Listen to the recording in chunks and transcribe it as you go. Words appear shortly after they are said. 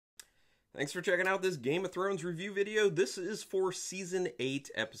Thanks for checking out this Game of Thrones review video. This is for Season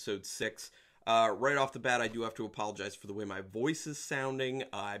 8, Episode 6. Right off the bat, I do have to apologize for the way my voice is sounding.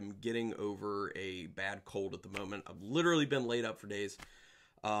 I'm getting over a bad cold at the moment. I've literally been laid up for days.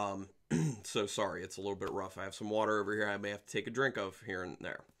 So sorry, it's a little bit rough. I have some water over here I may have to take a drink of here and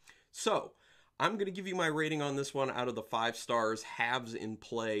there. So, I'm going to give you my rating on this one out of the 5 stars, halves in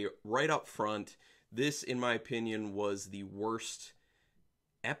play, right up front. This, in my opinion, was the worst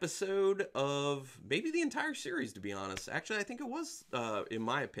episode of maybe the entire series, to be honest. Actually, I think it was, in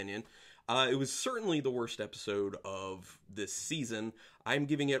my opinion. It was certainly the worst episode of this season. I'm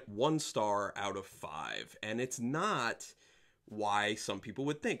giving it 1 star out of 5. And it's not why some people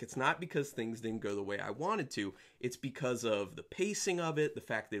would think. It's not because things didn't go the way I wanted to. It's because of the pacing of it, the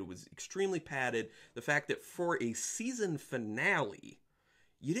fact that it was extremely padded, the fact that for a season finale,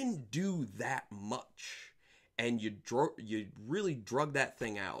 you didn't do that much. And you really drug that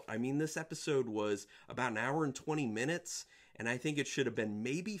thing out. I mean, this episode was about an hour and 20 minutes, and I think it should have been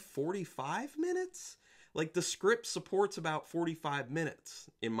maybe 45 minutes. Like, the script supports about 45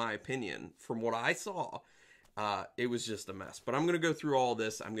 minutes, in my opinion, from what I saw. It was just a mess. But I'm going to go through all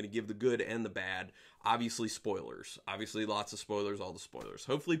this. I'm going to give the good and the bad. Obviously, spoilers. Obviously, lots of spoilers, all the spoilers.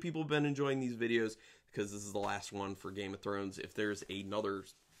 Hopefully, people have been enjoying these videos, because this is the last one for Game of Thrones. If there's another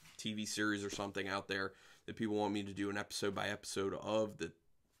TV series or something out there that people want me to do an episode by episode of that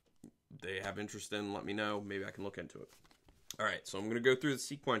they have interest in, let me know. Maybe I can look into it. All right, so I'm going to go through this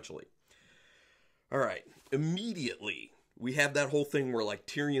sequentially. All right, immediately we have that whole thing where, like,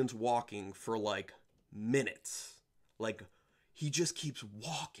 Tyrion's walking for, like, minutes. Like, he just keeps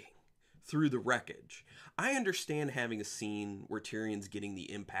walking through the wreckage. I understand having a scene where Tyrion's getting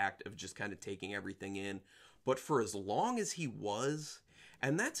the impact of just kind of taking everything in, but for as long as he was,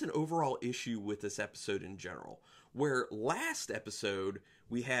 and that's an overall issue with this episode in general, where last episode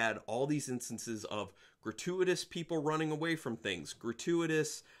we had all these instances of gratuitous people running away from things,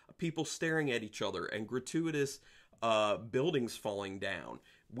 gratuitous people staring at each other, and gratuitous buildings falling down.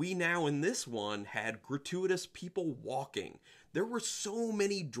 We now in this one had gratuitous people walking. There were so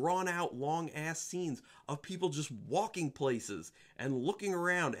many drawn out long ass scenes of people just walking places and looking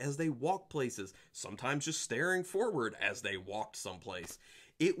around as they walk places, sometimes just staring forward as they walked someplace.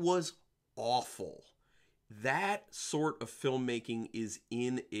 It was awful. That sort of filmmaking is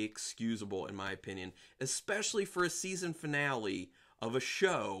inexcusable, in my opinion, especially for a season finale of a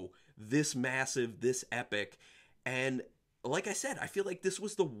show this massive, this epic. And like I said, I feel like this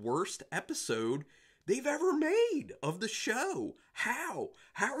was the worst episode they've ever made of the show. How?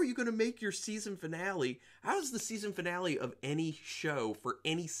 How are you going to make your season finale? How is the season finale of any show for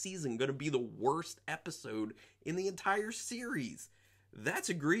any season going to be the worst episode in the entire series? That's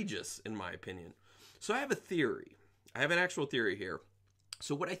egregious, in my opinion. So I have a theory. I have an actual theory here.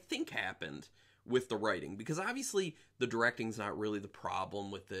 So what I think happened with the writing, because obviously the directing's not really the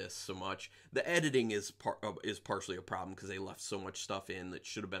problem with this so much. The editing is partially a problem because they left so much stuff in that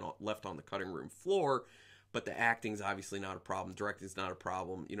should have been left on the cutting room floor. But the acting's obviously not a problem. Directing's not a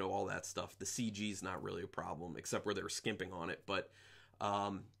problem. You know, all that stuff. The CG's not really a problem, except where they were skimping on it. But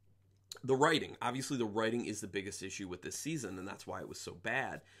the writing, obviously the writing is the biggest issue with this season, and that's why it was so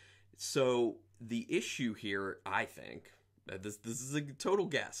bad. So the issue here, I think, this is a total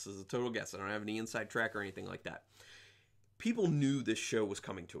guess. This is a total guess. I don't have any inside track or anything like that. People knew this show was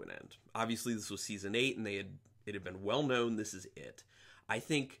coming to an end. Obviously, this was season 8, and it had been well known. This is it. I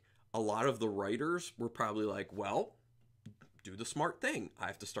think a lot of the writers were probably like, well, do the smart thing. I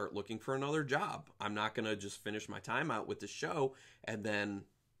have to start looking for another job. I'm not going to just finish my time out with the show and then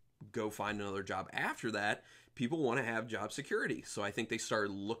go find another job after that. People want to have job security. So I think they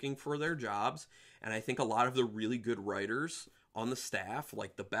started looking for their jobs. And I think a lot of the really good writers on the staff,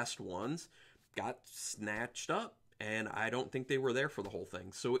 like the best ones, got snatched up. And I don't think they were there for the whole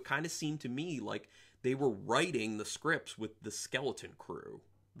thing. So it kind of seemed to me like they were writing the scripts with the skeleton crew,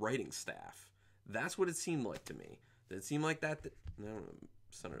 writing staff. That's what it seemed like to me. Did it seem like that? No,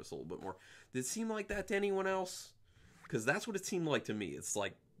 center this a little bit more. Did it seem like that to anyone else? Because that's what it seemed like to me. It's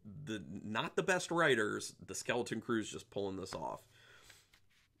like not the best writers, the skeleton crew's just pulling this off.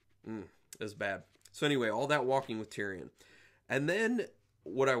 It's bad. So anyway, all that walking with Tyrion. And then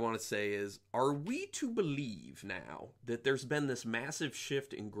what I want to say is, are we to believe now that there's been this massive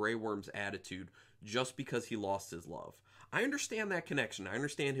shift in Grey Worm's attitude just because he lost his love? I understand that connection. I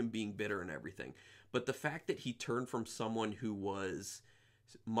understand him being bitter and everything. But the fact that he turned from someone who was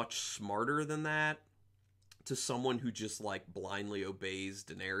much smarter than that to someone who just, like, blindly obeys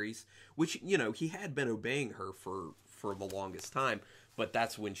Daenerys, which, you know, he had been obeying her for the longest time, but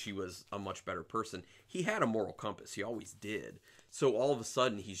that's when she was a much better person. He had a moral compass. He always did. So all of a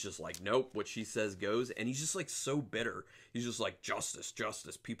sudden, he's just like, nope, what she says goes. And he's just like so bitter. He's just like, justice,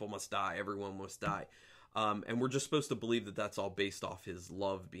 justice, people must die, everyone must die. And we're just supposed to believe that that's all based off his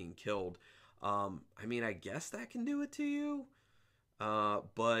love being killed. I mean, I guess that can do it to you.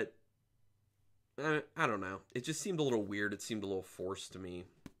 But I don't know. It just seemed a little weird. It seemed a little forced to me.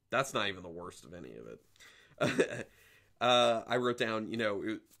 That's not even the worst of any of it. I wrote down,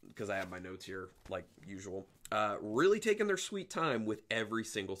 because I have my notes here, like usual, really taking their sweet time with every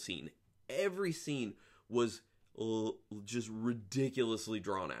single scene. Every scene was just ridiculously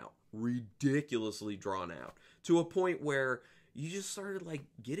drawn out. Ridiculously drawn out. To a point where you just started, like,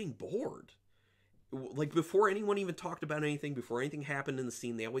 getting bored. Like, before anyone even talked about anything, before anything happened in the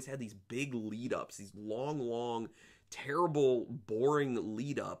scene, they always had these big lead-ups, these long, terrible, boring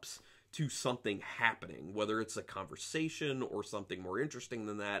lead-ups to something happening, whether it's a conversation or something more interesting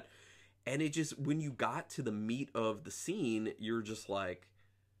than that. And it just, when you got to the meat of the scene, you're just like,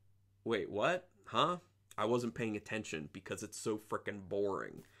 wait, what? Huh? I wasn't paying attention because it's so freaking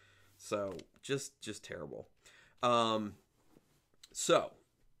boring. So, just terrible. So,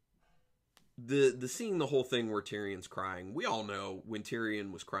 the seeing the whole thing where Tyrion's crying, we all know when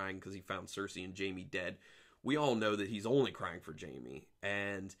Tyrion was crying because he found Cersei and Jaime dead, we all know that he's only crying for Jaime.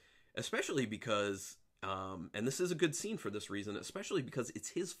 And especially because, and this is a good scene for this reason, especially because it's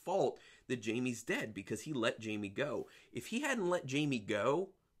his fault that Jaime's dead, because he let Jaime go. If he hadn't let Jaime go,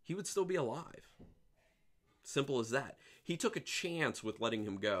 he would still be alive. Simple as that. He took a chance with letting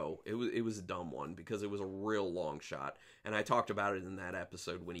him go. It was a dumb one, because it was a real long shot. And I talked about it in that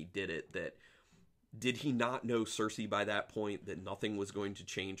episode when he did it, that did he not know Cersei by that point, that nothing was going to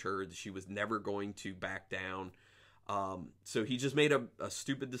change her, that she was never going to back down? So he just made a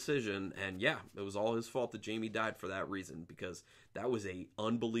stupid decision, and yeah, it was all his fault that Jaime died for that reason, because that was a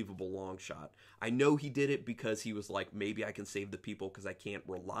unbelievable long shot. I know he did it because he was like, maybe I can save the people because I can't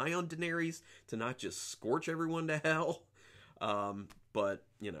rely on Daenerys to not just scorch everyone to hell.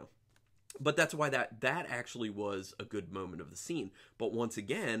 But that's why that actually was a good moment of the scene. But once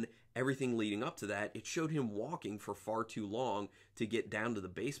again, everything leading up to that, it showed him walking for far too long to get down to the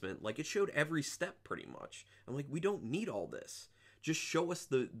basement. Like, it showed every step pretty much. I'm like, we don't need all this. Just show us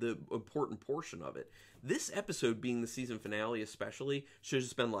the important portion of it. This episode, being the season finale especially, should have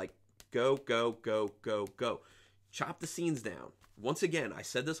just been like, go, go, go, go, go. Chop the scenes down. Once again, I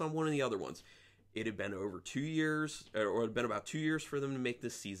said this on one of the other ones. It had been over 2 years, or it had been about 2 years for them to make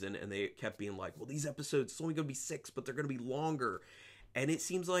this season, and they kept being like, well, these episodes, it's only going to be 6, but they're going to be longer. And it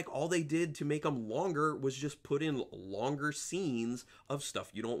seems like all they did to make them longer was just put in longer scenes of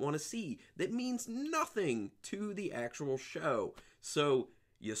stuff you don't want to see. That means nothing to the actual show. So,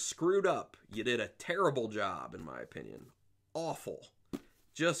 you screwed up. You did a terrible job, in my opinion. Awful.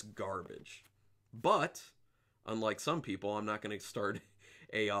 Just garbage. But, unlike some people, I'm not going to start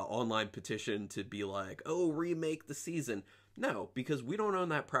a online petition to be like, oh, remake the season. No, because we don't own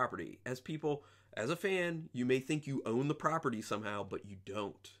that property. As people, as a fan, you may think you own the property somehow, but you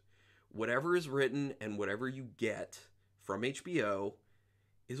don't. Whatever is written and whatever you get from HBO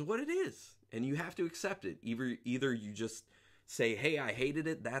is what it is, and you have to accept it. Either you just say, hey, I hated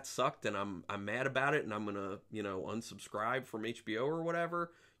it, that sucked, and I'm mad about it, and I'm gonna, unsubscribe from HBO or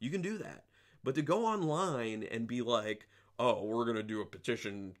whatever. You can do that. But to go online and be like, oh, we're going to do a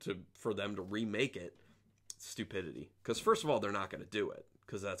petition for them to remake it, stupidity. Because first of all, they're not going to do it,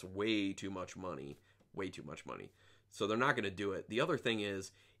 because that's way too much money. Way too much money. So they're not going to do it. The other thing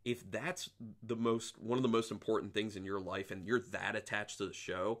is, if that's one of the most important things in your life, and you're that attached to the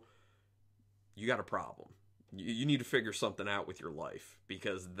show, you got a problem. You need to figure something out with your life,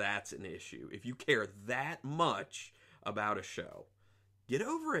 because that's an issue. If you care that much about a show, get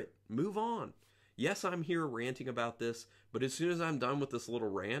over it. Move on. Yes, I'm here ranting about this, but as soon as I'm done with this little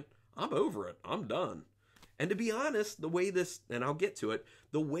rant, I'm over it. I'm done. And to be honest, the way this, and I'll get to it,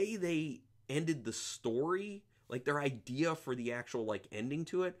 the way they ended the story, like their idea for the actual like ending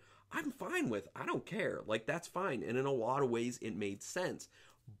to it, I'm fine with. I don't care. Like, that's fine. And in a lot of ways, it made sense.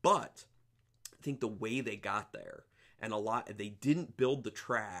 But I think the way they got there, and they didn't build the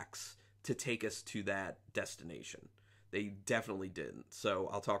tracks to take us to that destination. They definitely didn't. So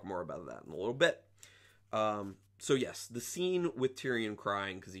I'll talk more about that in a little bit. So yes, the scene with Tyrion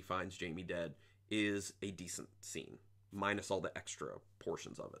crying because he finds Jaime dead is a decent scene, minus all the extra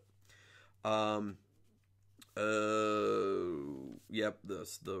portions of it. Yep,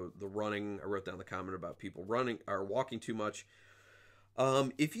 the running. I wrote down the comment about people running or walking too much.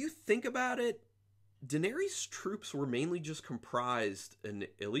 If you think about it, Daenerys' troops were mainly just comprised, and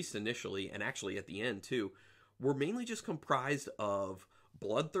at least initially, and actually at the end too, were mainly just comprised of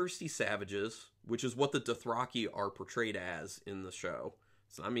bloodthirsty savages which is what the Dothraki are portrayed as in the show.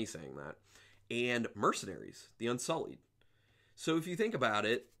 It's not me saying that. And mercenaries, the Unsullied. So if you think about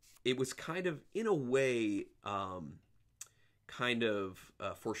it, it was kind of, in a way,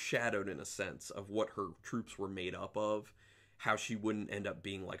 foreshadowed in a sense of what her troops were made up of, how she wouldn't end up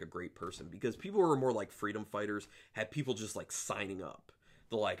being like a great person, because people who were more like freedom fighters had people just like signing up.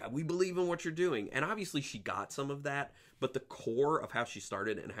 They're like, we believe in what you're doing. And obviously she got some of that, but the core of how she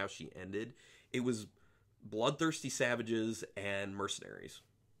started and how she ended, it was bloodthirsty savages and mercenaries.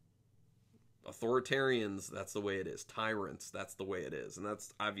 Authoritarians, that's the way it is. Tyrants, that's the way it is. And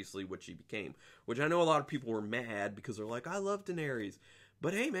that's obviously what she became. Which I know a lot of people were mad because they're like, I love Daenerys.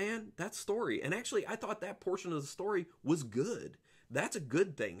 But hey, man, that's story. And actually, I thought that portion of the story was good. That's a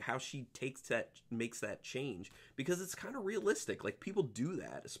good thing, how she makes that change. Because it's kind of realistic. Like, people do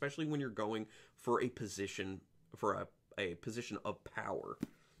that, especially when you're going for a position, a position of power.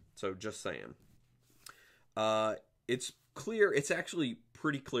 So, just saying. It's clear, it's actually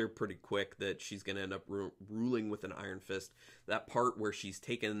pretty clear pretty quick that she's going to end up ruling with an iron fist. That part where she's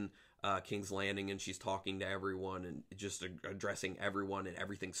taken King's Landing and she's talking to everyone and just addressing everyone, and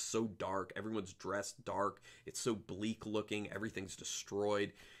everything's so dark. Everyone's dressed dark. It's so bleak looking. Everything's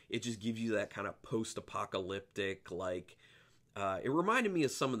destroyed. It just gives you that kind of post-apocalyptic, like, it reminded me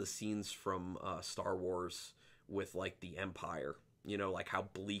of some of the scenes from Star Wars with, like, the Empire. You know, like how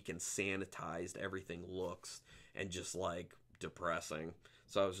bleak and sanitized everything looks, and just, like, depressing.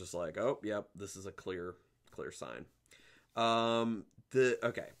 So I was just like, oh, yep, this is a clear sign.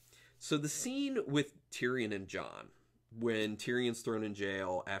 Okay. So the scene with Tyrion and Jon, when Tyrion's thrown in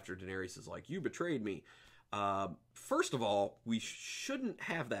jail after Daenerys is like, you betrayed me. First of all, we shouldn't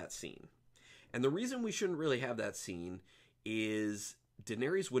have that scene. And the reason we shouldn't really have that scene is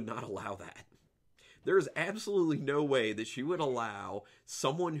Daenerys would not allow that. There is absolutely no way that she would allow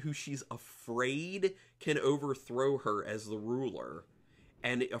someone who she's afraid can overthrow her as the ruler,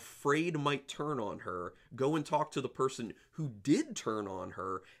 and afraid might turn on her, go and talk to the person who did turn on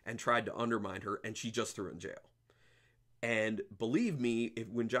her and tried to undermine her, and she just threw in jail. And believe me,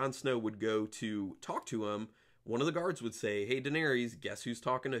 when Jon Snow would go to talk to him, one of the guards would say, hey, Daenerys, guess who's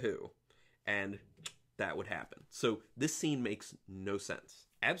talking to who? And that would happen. So this scene makes no sense.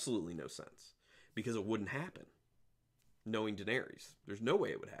 Absolutely no sense. Because it wouldn't happen. Knowing Daenerys. There's no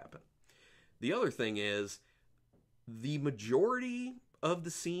way it would happen. The other thing is, the majority of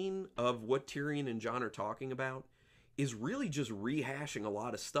the scene of what Tyrion and Jon are talking about is really just rehashing a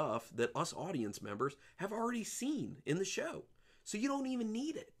lot of stuff that us audience members have already seen in the show. So you don't even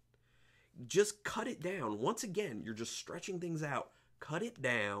need it. Just cut it down. Once again, you're just stretching things out. Cut it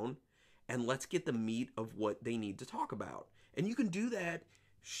down, and let's get the meat of what they need to talk about. And you can do that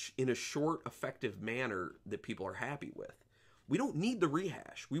in a short, effective manner that people are happy with. We don't need the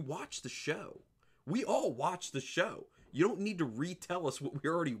rehash. We watch the show. We all watch the show. You don't need to retell us what we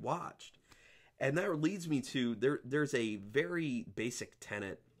already watched. And that leads me to, there's a very basic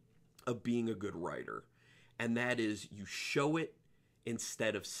tenet of being a good writer. And that is, you show it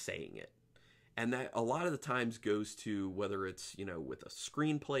instead of saying it. And that a lot of the times goes to, whether it's, you know, with a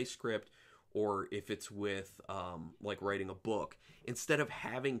screenplay script, or if it's with, like, writing a book, instead of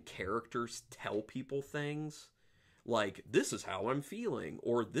having characters tell people things, like, this is how I'm feeling,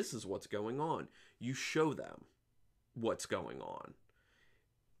 or this is what's going on, you show them what's going on.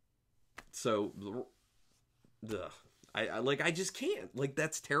 So, I just can't. Like,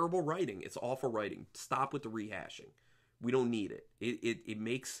 that's terrible writing. It's awful writing. Stop with the rehashing. We don't need it. It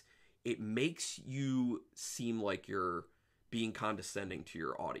makes you seem like you're being condescending to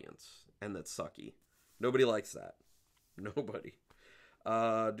your audience. And that's sucky. Nobody likes that. Nobody.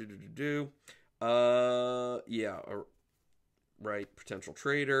 Yeah. Right. Potential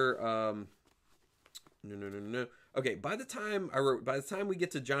traitor. No. Okay. By the time we get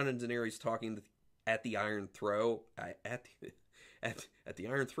to Jon and Daenerys talking at the Iron Throne, at the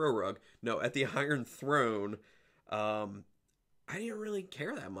Iron Throw rug. No, at the Iron Throne. I didn't really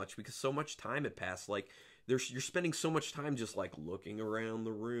care that much because so much time had passed. Like, you're spending so much time just, like, looking around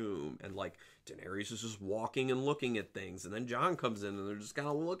the room, and, like, Daenerys is just walking and looking at things, and then Jon comes in and they're just kind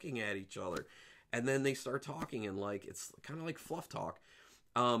of looking at each other, and then they start talking, and, like, it's kind of like fluff talk.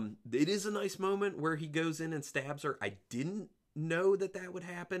 It is a nice moment where he goes in and stabs her. I didn't know that would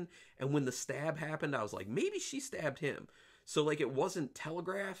happen, and when the stab happened, I was like, maybe she stabbed him. So, like, it wasn't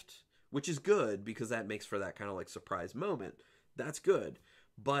telegraphed, which is good, because that makes for that kind of, like, surprise moment. That's good.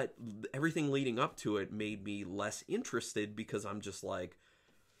 But everything leading up to it made me less interested, because I'm just like,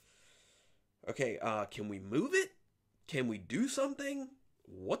 okay, can we move it? Can we do something?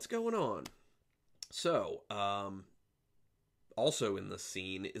 What's going on? So, also in this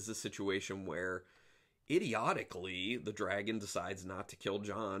scene is a situation where, idiotically, the dragon decides not to kill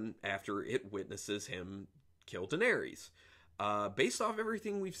Jon after it witnesses him kill Daenerys. Based off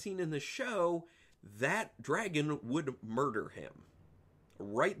everything we've seen in the show, that dragon would murder him.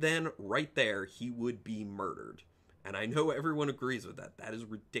 Right then, right there, he would be murdered. And I know everyone agrees with that. That is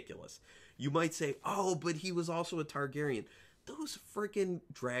ridiculous. You might say, oh, but he was also a Targaryen. Those freaking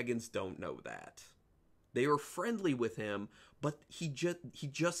dragons don't know that. They were friendly with him, but he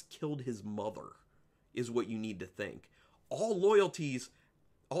just killed his mother, is what you need to think. All loyalties,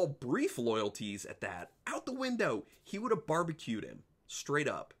 all brief loyalties at that, out the window. He would have barbecued him, straight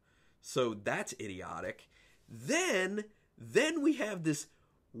up. So that's idiotic. Then we have this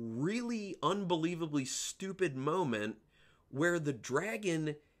really unbelievably stupid moment where the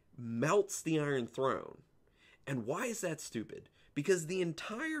dragon melts the Iron Throne. And why is that stupid? Because the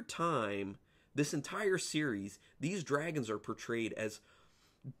entire time, this entire series, these dragons are portrayed as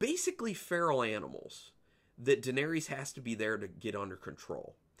basically feral animals that Daenerys has to be there to get under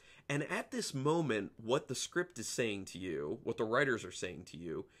control. And at this moment, what the script is saying to you, what the writers are saying to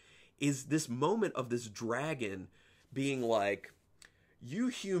you, is this moment of this dragon being like, you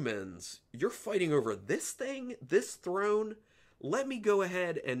humans, you're fighting over this thing, this throne. Let me go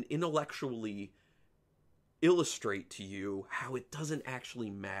ahead and intellectually illustrate to you how it doesn't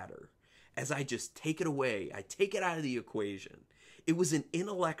actually matter. As I just take it away, I take it out of the equation. It was an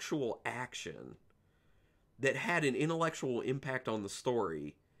intellectual action that had an intellectual impact on the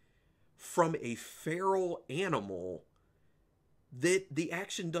story from a feral animal that the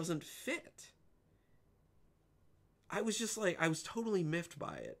action doesn't fit. I was just like, I was totally miffed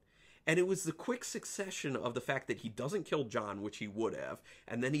by it. And it was the quick succession of the fact that he doesn't kill Jon, which he would have,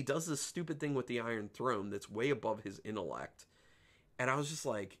 and then he does this stupid thing with the Iron Throne that's way above his intellect. And I was just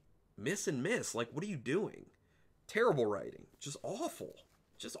like, miss and miss. Like, what are you doing? Terrible writing. Just awful.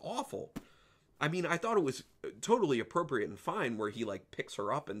 Just awful. I mean, I thought it was totally appropriate and fine where he, like, picks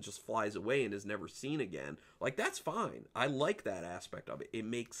her up and just flies away and is never seen again. Like, that's fine. I like that aspect of it. It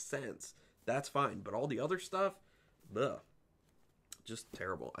makes sense. That's fine. But all the other stuff, ugh. Just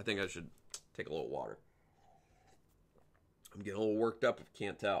terrible. I think I should take a little water. I'm getting a little worked up if you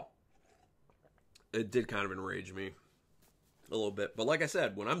can't tell. It did kind of enrage me a little bit. But like I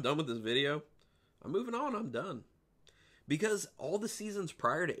said, when I'm done with this video, I'm moving on. I'm done. Because all the seasons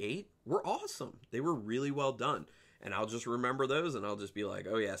prior to 8 were awesome. They were really well done. And I'll just remember those and I'll just be like,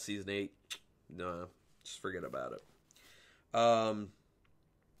 oh yeah, season 8, no, just forget about it.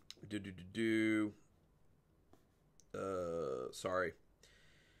 Sorry.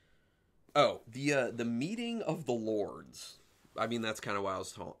 Oh, the meeting of the lords. I mean, that's kind of what I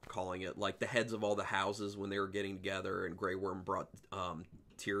was calling it. Like the heads of all the houses when they were getting together and Grey Worm brought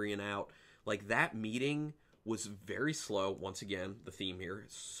Tyrion out. Like that meeting was very slow. Once again, the theme here,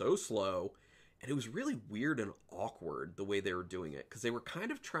 so slow. And it was really weird and awkward the way they were doing it. Because they were kind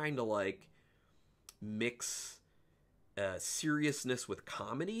of trying to like mix seriousness with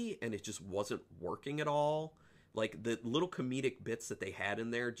comedy. And it just wasn't working at all. Like, the little comedic bits that they had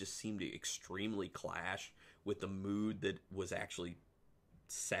in there just seemed to extremely clash with the mood that was actually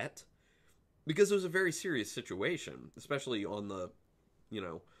set. Because it was a very serious situation, especially on the, you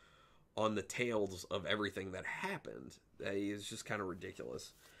know, on the tails of everything that happened. It's just kind of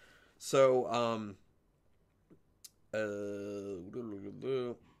ridiculous. So,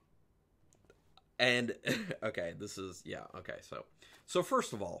 and, okay, this is, yeah, okay, so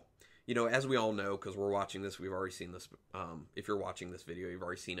first of all, you know, as we all know, because we're watching this, we've already seen this. If you're watching this video, you've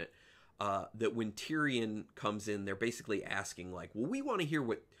already seen it. That when Tyrion comes in, they're basically asking, like, well, we want to hear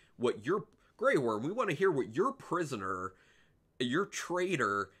what your Grey Worm, we want to hear what your prisoner, your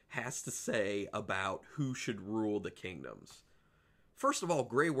traitor has to say about who should rule the kingdoms. First of all,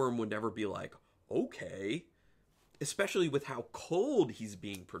 Grey Worm would never be like, okay, especially with how cold he's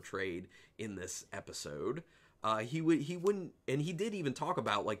being portrayed in this episode. He wouldn't, and he did even talk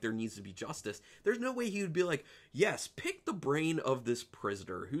about, like, there needs to be justice. There's no way he would be like, yes, pick the brain of this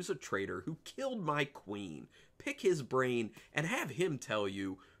prisoner who's a traitor, who killed my queen. Pick his brain and have him tell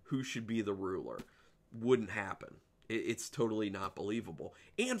you who should be the ruler. Wouldn't happen. It's totally not believable.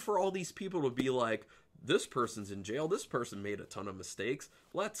 And for all these people to be like, this person's in jail, this person made a ton of mistakes,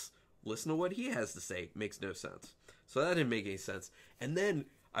 let's listen to what he has to say. Makes no sense. So that didn't make any sense. And then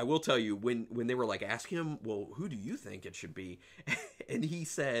I will tell you, when they were like asking him, well, who do you think it should be? And he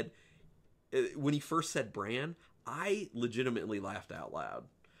said, when he first said Bran, I legitimately laughed out loud.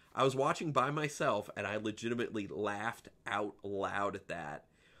 I was watching by myself and I legitimately laughed out loud at that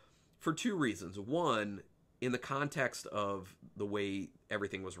for two reasons. One, in the context of the way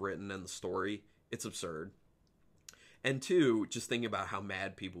everything was written and the story, it's absurd. And two, just thinking about how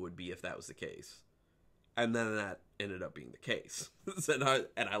mad people would be if that was the case. And then that ended up being the case.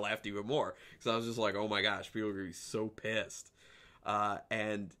 and I laughed even more. Because I was just like, oh my gosh, people are going to be so pissed.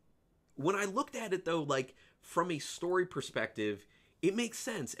 And when I looked at it, though, like, from a story perspective, it makes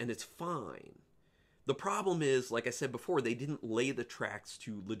sense and it's fine. The problem is, like I said before, they didn't lay the tracks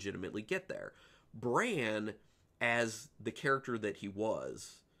to legitimately get there. Bran, as the character that he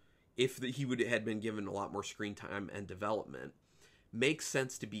was, if he had been given a lot more screen time and development, makes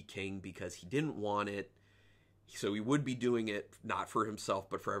sense to be king because he didn't want it. So he would be doing it not for himself,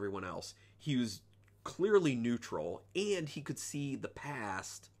 but for everyone else. He was clearly neutral, and he could see the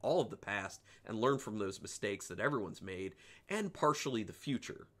past, all of the past, and learn from those mistakes that everyone's made, and partially the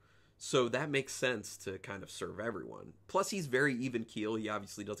future. So that makes sense to kind of serve everyone. Plus, he's very even keel. He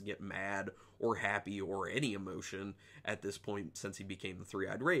obviously doesn't get mad or happy or any emotion at this point since he became the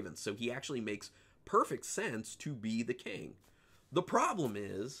Three-Eyed Raven. So he actually makes perfect sense to be the king. The problem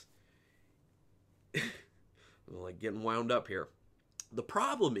is, like getting wound up here. The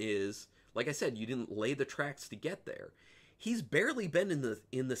problem is, like I said, you didn't lay the tracks to get there. He's barely been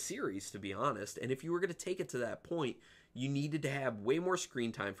in the series, to be honest. And if you were going to take it to that point, you needed to have way more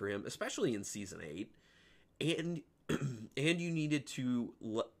screen time for him, especially in season 8, and you needed to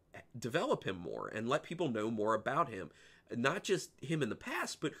develop him more and let people know more about him. Not just him in the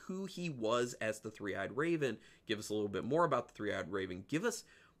past, but who he was as the Three-Eyed Raven. Give us a little bit more about the Three-Eyed Raven. Give us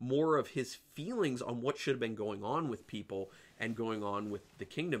more of his feelings on what should have been going on with people and going on with the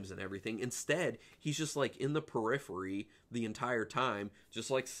kingdoms and everything. Instead, he's just like in the periphery the entire time, just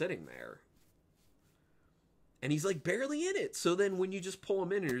like sitting there. And he's like barely in it. So then when you just pull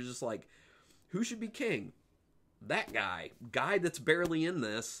him in and you're just like, who should be king? That guy that's barely in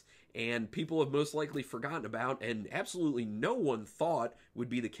this and people have most likely forgotten about and absolutely no one thought would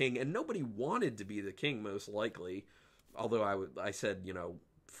be the king, and nobody wanted to be the king most likely. Although I said, you know,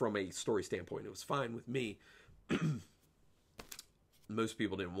 from a story standpoint, it was fine with me. Most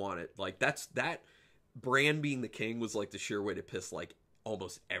people didn't want it. Like that Bran being the king was like the sheer way to piss like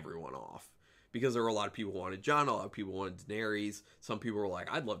almost everyone off. Because there were a lot of people who wanted Jon, a lot of people wanted Daenerys. Some people were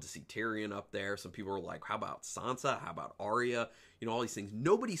like, I'd love to see Tyrion up there. Some people were like, how about Sansa? How about Arya? You know, all these things.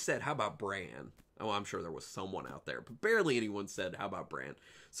 Nobody said, how about Bran? Oh, I'm sure there was someone out there, but barely anyone said, how about Bran?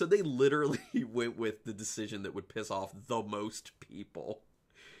 So they literally went with the decision that would piss off the most people.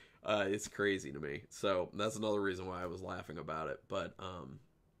 It's crazy to me. So that's another reason why I was laughing about it. But,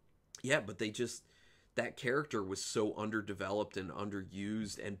 yeah, but they just... that character was so underdeveloped and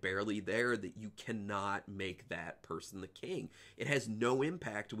underused and barely there that you cannot make that person the king. It has no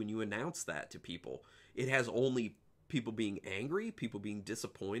impact when you announce that to people. It has only people being angry, people being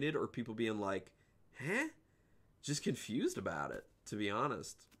disappointed, or people being like, huh? Just confused about it, to be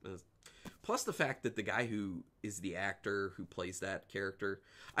honest. Plus the fact that the guy who is the actor who plays that character,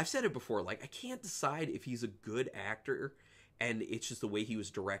 I've said it before, like, I can't decide if he's a good actor and it's just the way he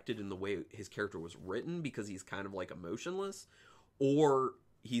was directed and the way his character was written because he's kind of like emotionless, or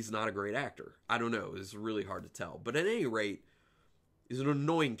he's not a great actor. I don't know. It's really hard to tell. But at any rate, he's an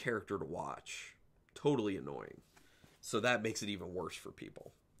annoying character to watch. Totally annoying. So that makes it even worse for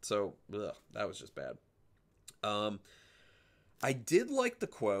people. So, that was just bad. I did like the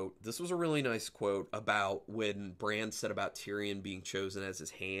quote. This was a really nice quote about when Bran said about Tyrion being chosen as his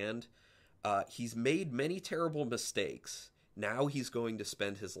hand. He's made many terrible mistakes. Now he's going to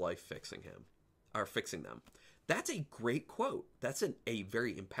spend his life fixing them. That's a great quote. That's a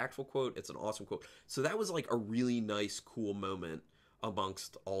very impactful quote. It's an awesome quote. So that was like a really nice, cool moment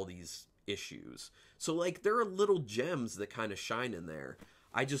amongst all these issues. So like there are little gems that kind of shine in there.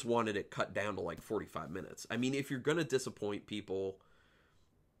 I just wanted it cut down to like 45 minutes. I mean, if you're going to disappoint people,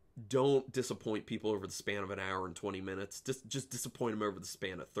 don't disappoint people over the span of an hour and 20 minutes. Just disappoint them over the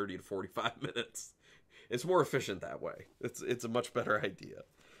span of 30 to 45 minutes. It's more efficient that way. It's a much better idea.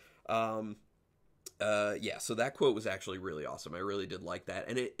 Yeah, so that quote was actually really awesome. I really did like that.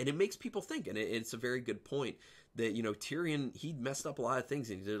 And it makes people think, and it's a very good point that, you know, Tyrion, he messed up a lot of things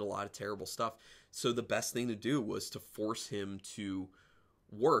and he did a lot of terrible stuff. So the best thing to do was to force him to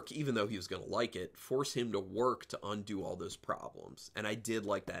work, even though he was going to like it, force him to work to undo all those problems. And I did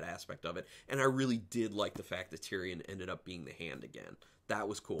like that aspect of it. And I really did like the fact that Tyrion ended up being the hand again. That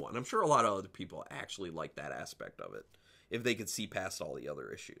was cool. And I'm sure a lot of other people actually liked that aspect of it, if they could see past all the other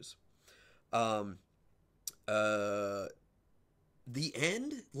issues. The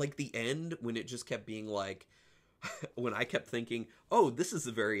end, when it just kept being like, when I kept thinking, oh, this is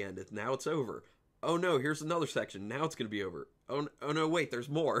the very end. Now it's over. Oh no, here's another section. Now it's going to be over. Oh no, wait, there's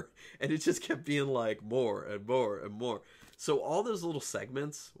more. And it just kept being like more and more and more. So all those little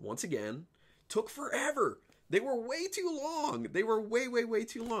segments, once again, took forever. They were way too long. They were way, way, way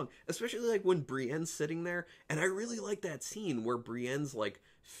too long. Especially like when Brienne's sitting there. And I really like that scene where Brienne's like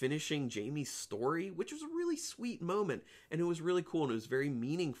finishing Jaime's story, which was a really sweet moment. And it was really cool and it was very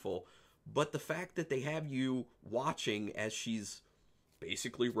meaningful. But the fact that they have you watching as she's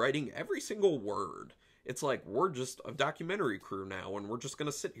basically writing every single word. It's like, we're just a documentary crew now, and we're just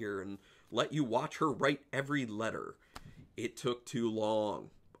going to sit here and let you watch her write every letter. It took too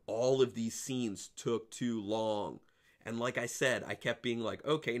long. All of these scenes took too long. And like I said, I kept being like,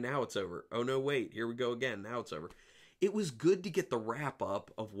 okay, now it's over. Oh, no, wait, here we go again. Now it's over. It was good to get the wrap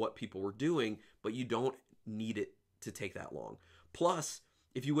up of what people were doing, but you don't need it to take that long. Plus,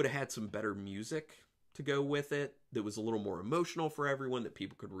 if you would have had some better music to go with it, that was a little more emotional for everyone, that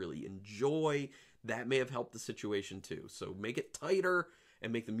people could really enjoy, that may have helped the situation too. So make it tighter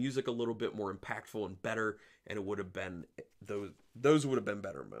and make the music a little bit more impactful and better, and it would have been, those would have been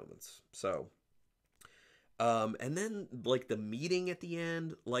better moments. So, and then like the meeting at the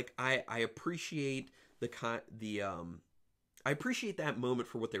end, like I appreciate I appreciate that moment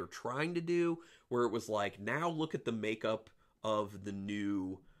for what they were trying to do, where it was like, now look at the makeup of the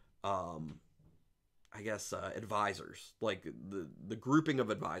new, I guess, advisors, like the grouping of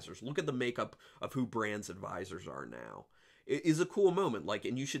advisors. Look at the makeup of who Bran's advisors are now. It is a cool moment, like,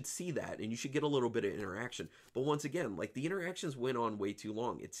 and you should see that, and you should get a little bit of interaction. But once again, like, the interactions went on way too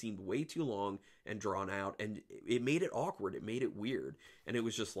long. It seemed way too long and drawn out, and it made it awkward. It made it weird. And it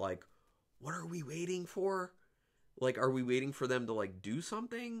was just like, what are we waiting for? Like, are we waiting for them to, like, do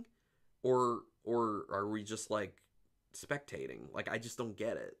something? Or are we just, like, spectating? Like, I just don't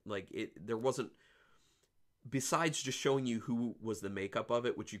get it. Like, there wasn't, besides just showing you who was the makeup of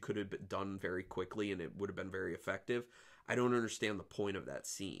it, which you could have done very quickly and it would have been very effective, I don't understand the point of that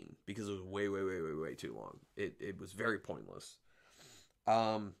scene, because it was way, way, way, way, way too long. It was very pointless.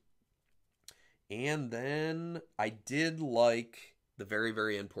 And then I did like the very,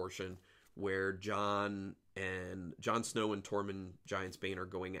 very end portion where Jon Snow and Tormund Giantsbane are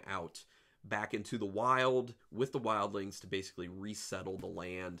going out back into the wild with the wildlings to basically resettle the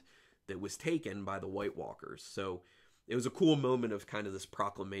land that was taken by the White Walkers. So it was a cool moment of kind of this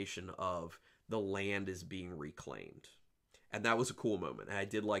proclamation of the land is being reclaimed. And that was a cool moment. And I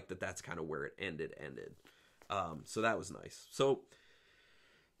did like that that's kind of where it ended. So that was nice. So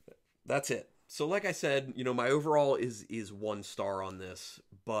that's it. So like I said, you know, my overall is 1 star on this,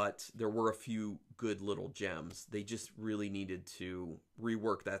 but there were a few good little gems. They just really needed to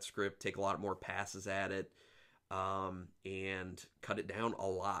rework that script, take a lot more passes at it, and cut it down a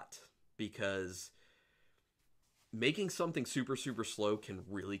lot, because making something super, super slow can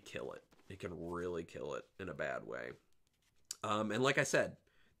really kill it. It can really kill it in a bad way. And like I said,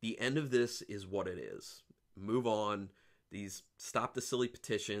 the end of this is what it is. Move on. Stop the silly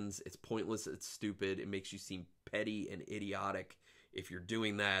petitions. It's pointless. It's stupid. It makes you seem petty and idiotic if you're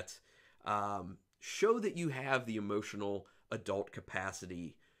doing that. Show that you have the emotional adult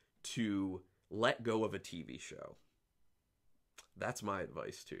capacity to let go of a TV show. That's my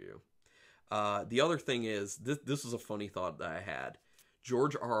advice to you. The other thing is, this is a funny thought that I had.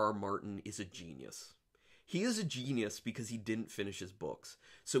 George R.R. Martin is a genius. He is a genius because he didn't finish his books.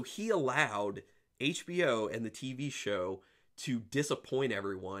 So he allowed HBO and the TV show to disappoint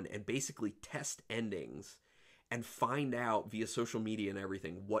everyone and basically test endings and find out via social media and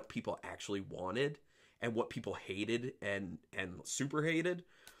everything what people actually wanted and what people hated and super hated.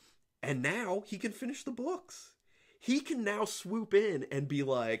 And now he can finish the books. He can now swoop in and be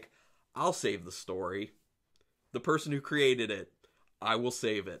like, I'll save the story. The person who created it, I will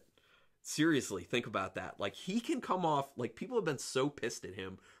save it. Seriously, think about that. Like, he can come off, like, people have been so pissed at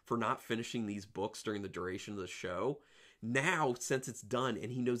him for not finishing these books during the duration of the show. Now, since it's done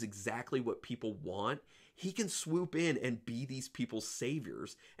and he knows exactly what people want, he can swoop in and be these people's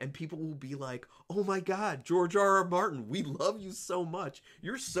saviors. And people will be like, oh my God, George R.R. Martin, we love you so much.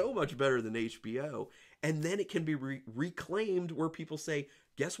 You're so much better than HBO. And then it can be reclaimed where people say,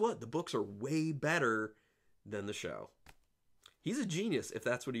 guess what? The books are way better than the show. He's a genius if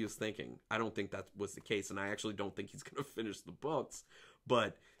that's what he was thinking. I don't think that was the case, and I actually don't think he's going to finish the books.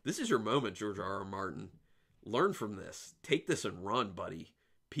 But this is your moment, George R.R. Martin. Learn from this. Take this and run, buddy.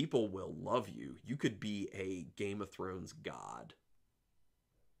 People will love you. You could be a Game of Thrones god.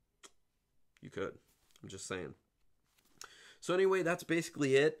 You could. I'm just saying. So anyway, that's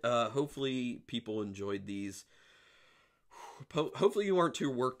basically it. Hopefully people enjoyed these. Hopefully you weren't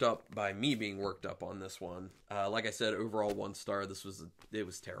too worked up by me being worked up on this one. Like I said, overall 1 star. It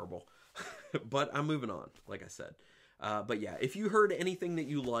was terrible. But I'm moving on, like I said. But yeah, if you heard anything that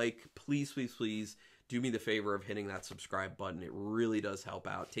you like, please, please, please do me the favor of hitting that subscribe button. It really does help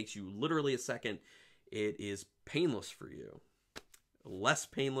out. It takes you literally a second. it is painless for you. Less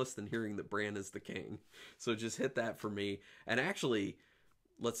painless than hearing that Bran is the king. So just hit that for me. And actually,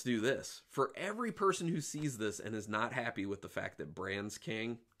 let's do this. For every person who sees this and is not happy with the fact that Bran's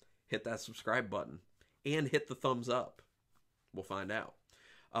king, hit that subscribe button and hit the thumbs up. We'll find out.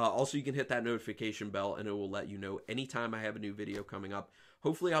 Also, you can hit that notification bell and it will let you know anytime I have a new video coming up.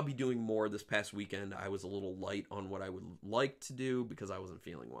 Hopefully, I'll be doing more this past weekend. I was a little light on what I would like to do because I wasn't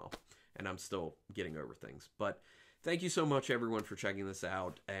feeling well. And I'm still getting over things. But thank you so much, everyone, for checking this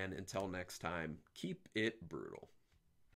out. And until next time, keep it brutal.